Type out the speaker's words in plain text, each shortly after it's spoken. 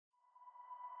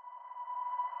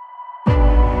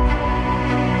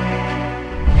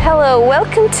Hello,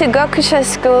 welcome to Gökkuşağı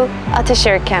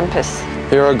Ataşehir campus.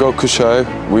 Here at Gökkuşağı,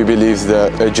 we believe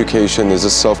that education is a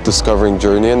self-discovering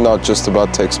journey and not just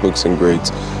about textbooks and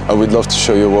grades. And we'd love to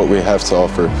show you what we have to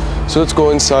offer. So let's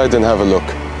go inside and have a look.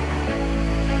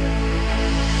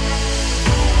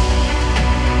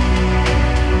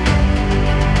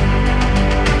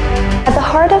 At the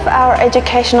heart of our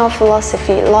educational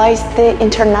philosophy lies the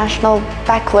International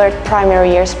Baccalaureate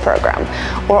Primary Years Program,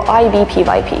 or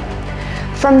IB.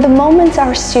 From the moment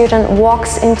our student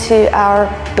walks into our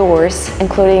doors,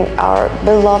 including our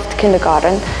beloved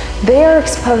kindergarten, they are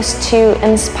exposed to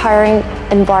an inspiring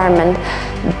environment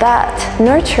that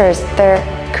nurtures their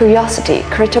curiosity,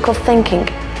 critical thinking,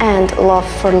 and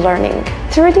love for learning.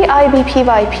 Through the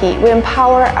IB, we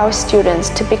empower our students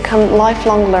to become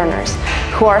lifelong learners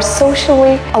who are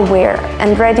socially aware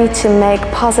and ready to make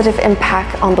positive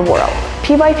impact on the world.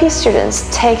 PYP students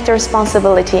take the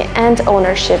responsibility and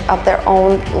ownership of their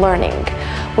own learning.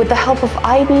 With the help of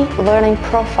IB Learning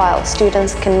Profile,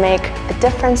 students can make a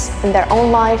difference in their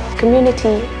own life,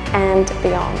 community, and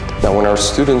beyond. Now, when our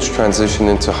students transition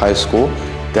into high school,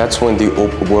 that's when the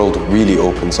world really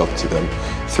opens up to them.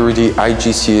 Through the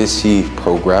IGCSE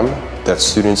program that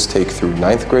students take through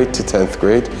 9th grade to 10th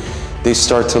grade, they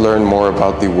start to learn more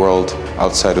about the world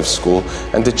outside of school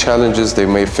and the challenges they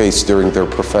may face during their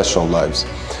professional lives.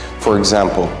 For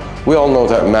example, we all know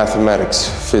that mathematics,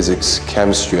 physics,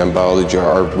 chemistry, and biology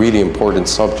are really important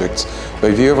subjects, but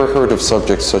have you ever heard of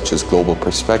subjects such as global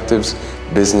perspectives,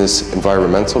 business,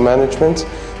 environmental management?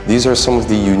 These are some of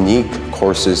the unique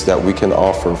courses that we can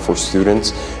offer for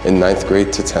students in 9th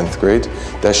grade to 10th grade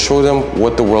that show them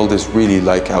what the world is really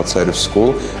like outside of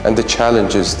school and the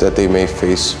challenges that they may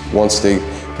face once they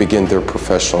begin their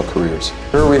professional careers.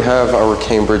 Here we have our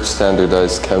Cambridge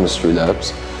standardized chemistry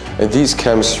labs. In these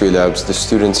chemistry labs, the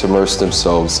students immerse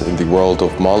themselves in the world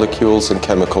of molecules and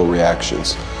chemical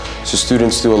reactions. So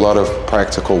students do a lot of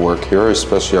practical work here,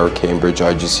 especially our Cambridge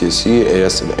IGCSE,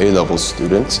 AS, and A-level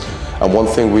students. And one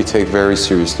thing we take very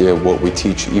seriously and what we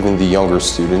teach even the younger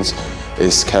students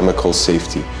is chemical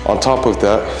safety. On top of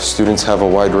that, students have a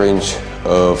wide range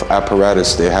of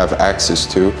apparatus they have access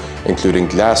to, including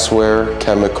glassware,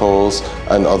 chemicals,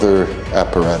 and other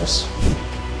apparatus.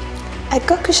 At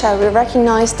Gökkuşağı, we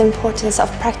recognize the importance of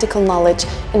practical knowledge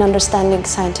in understanding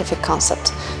scientific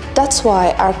concepts. That's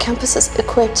why our campus is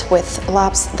equipped with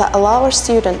labs that allow our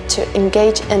students to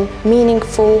engage in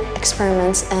meaningful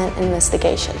experiments and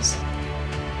investigations.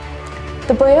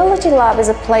 The biology lab is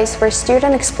a place where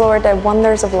students explore the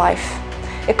wonders of life,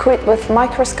 equipped with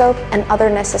microscope and other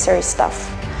necessary stuff.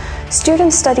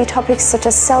 Students study topics such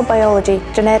as cell biology,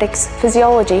 genetics,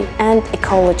 physiology, and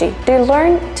ecology. They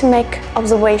learn to make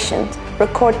observations,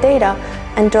 record data,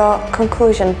 and draw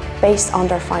conclusions based on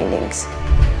their findings.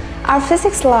 Our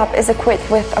physics lab is equipped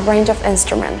with a range of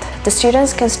instruments. The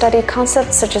students can study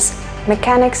concepts such as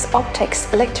mechanics,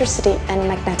 optics, electricity, and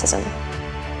magnetism.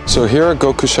 So here at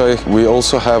Gökkuşağı, we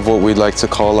also have what we like to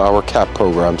call our CAP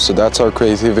program. So that's our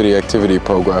creativity activity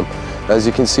program. As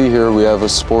you can see here, we have a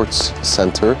sports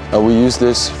center, and we use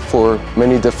this for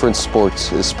many different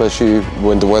sports, especially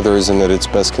when the weather isn't at its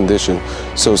best condition.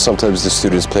 So sometimes the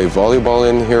students play volleyball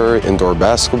in here, indoor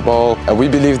basketball, and we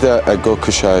believe that at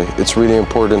Gökkuşağı, it's really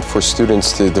important for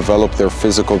students to develop their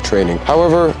physical training.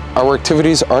 However, our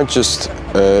activities aren't just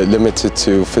limited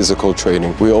to physical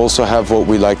training. We also have what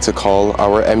we like to call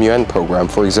our MUN program.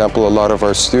 For example, a lot of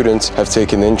our students have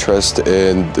taken interest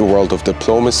in the world of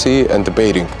diplomacy and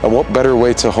debating. And what better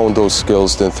way to hone those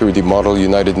skills than through the Model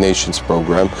United Nations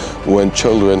program, when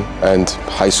children and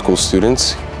high school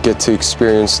students get to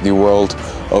experience the world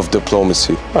of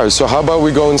diplomacy. All right, so how about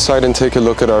we go inside and take a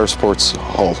look at our sports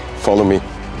hall? Follow me.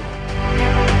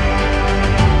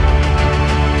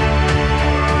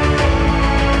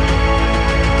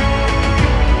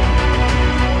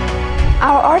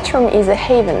 Our art room is a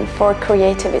haven for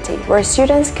creativity, where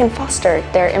students can foster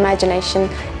their imagination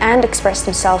and express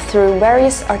themselves through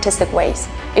various artistic ways.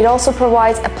 It also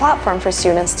provides a platform for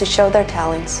students to show their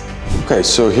talents. Okay,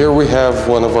 so here we have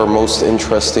one of our most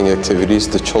interesting activities.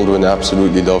 The children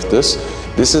absolutely love this.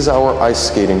 This is our ice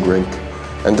skating rink,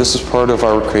 and this is part of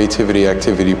our creativity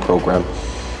activity program.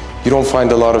 You don't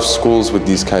find a lot of schools with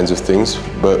these kinds of things,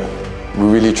 but we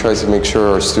really try to make sure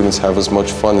our students have as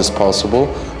much fun as possible,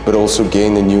 but also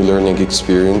gain a new learning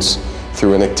experience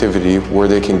through an activity where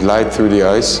they can glide through the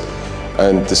ice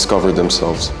and discover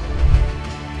themselves.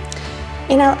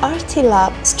 In our RT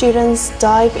lab, students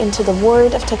dive into the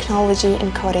world of technology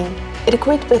and coding. It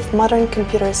equipped with modern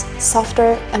computers,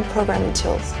 software, and programming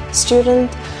tools.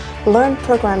 Students learn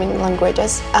programming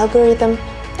languages, algorithm,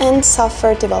 and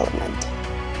software development.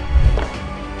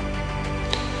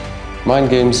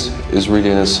 Mind games is really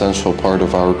an essential part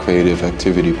of our creative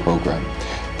activity program.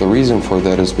 The reason for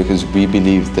that is because we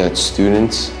believe that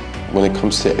students, when it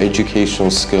comes to educational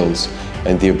skills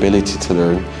and the ability to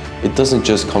learn, it doesn't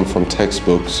just come from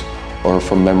textbooks or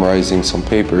from memorizing some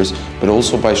papers, but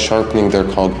also by sharpening their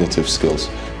cognitive skills.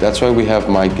 That's why we have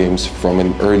mind games from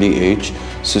an early age,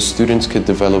 so students could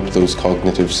develop those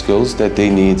cognitive skills that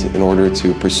they need in order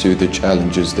to pursue the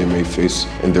challenges they may face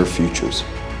in their futures.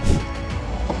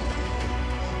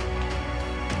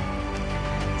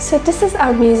 So this is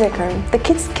our music room. The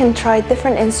kids can try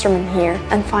different instruments here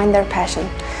and find their passion.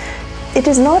 It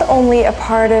is not only a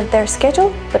part of their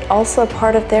schedule, but also a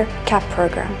part of their CAP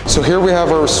program. So here we have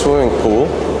our swimming pool,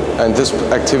 and this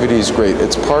activity is great.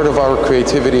 It's part of our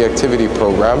creativity activity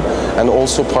program and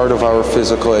also part of our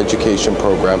physical education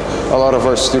program. A lot of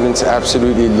our students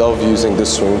absolutely love using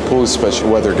this swimming pool, especially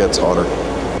when weather gets hotter.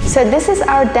 So this is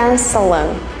our dance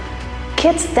salon.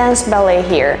 Kids dance ballet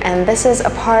here, and this is a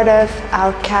part of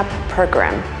our CAP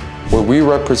program. When we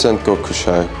represent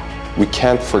Gökkuşağı, we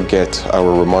can't forget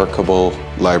our remarkable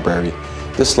library.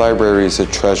 This library is a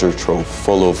treasure trove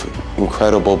full of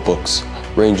incredible books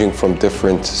ranging from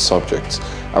different subjects.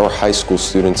 Our high school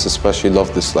students especially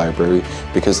love this library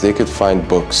because they could find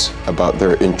books about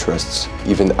their interests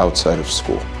even outside of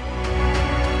school.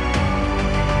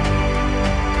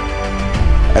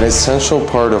 An essential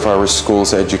part of our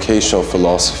school's educational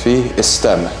philosophy is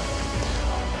STEM,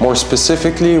 more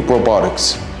specifically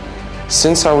robotics.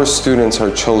 Since our students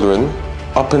are children,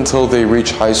 up until they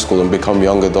reach high school and become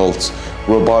young adults,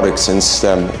 robotics and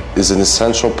STEM is an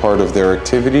essential part of their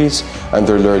activities and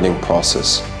their learning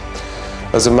process.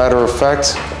 As a matter of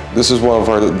fact, this is one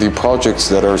of the projects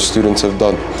that our students have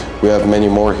done. We have many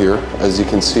more here, as you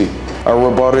can see. Our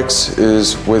robotics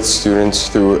is with students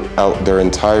throughout their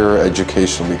entire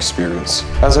educational experience.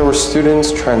 As our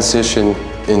students transition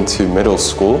into middle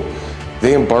school,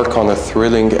 they embark on a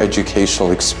thrilling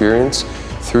educational experience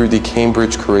through the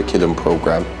Cambridge Curriculum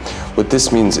Program. What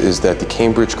this means is that the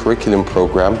Cambridge Curriculum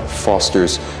Program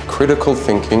fosters critical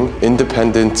thinking,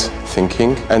 independent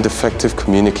thinking, and effective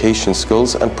communication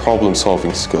skills and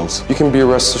problem-solving skills. You can be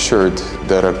rest assured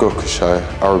that at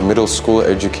Gökkuşağı, our middle school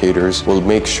educators will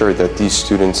make sure that these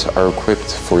students are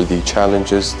equipped for the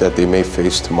challenges that they may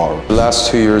face tomorrow. The last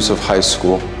 2 years of high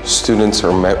school, students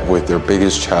are met with their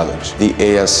biggest challenge, the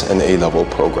AS and A-level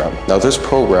program. Now this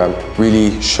program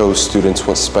really shows students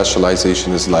what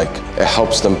specialization is like. It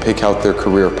helps them pick out their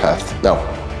career path. Now,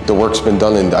 the work's been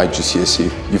done in the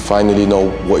IGCSE. You finally know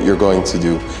what you're going to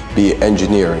do, be it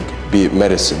engineering, be it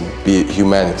medicine, be it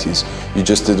humanities. You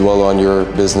just did well on your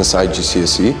business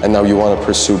IGCSE, and now you want to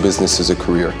pursue business as a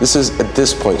career. At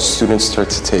this point, students start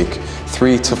to take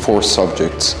 3 to 4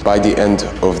 subjects by the end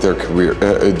of their career,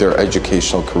 their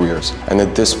educational careers. And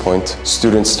at this point,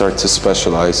 students start to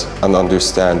specialize and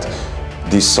understand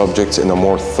these subjects in a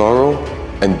more thorough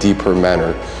and deeper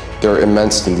manner. They're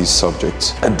immersed in these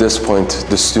subjects. At this point,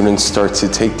 the students start to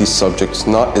take these subjects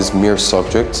not as mere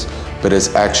subjects, but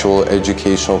as actual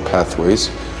educational pathways.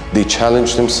 They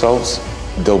challenge themselves,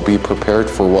 they'll be prepared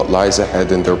for what lies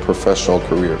ahead in their professional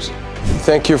careers.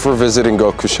 Thank you for visiting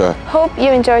Gökkuşağı. Hope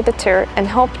you enjoyed the tour and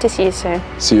hope to see you soon.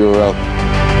 See you around.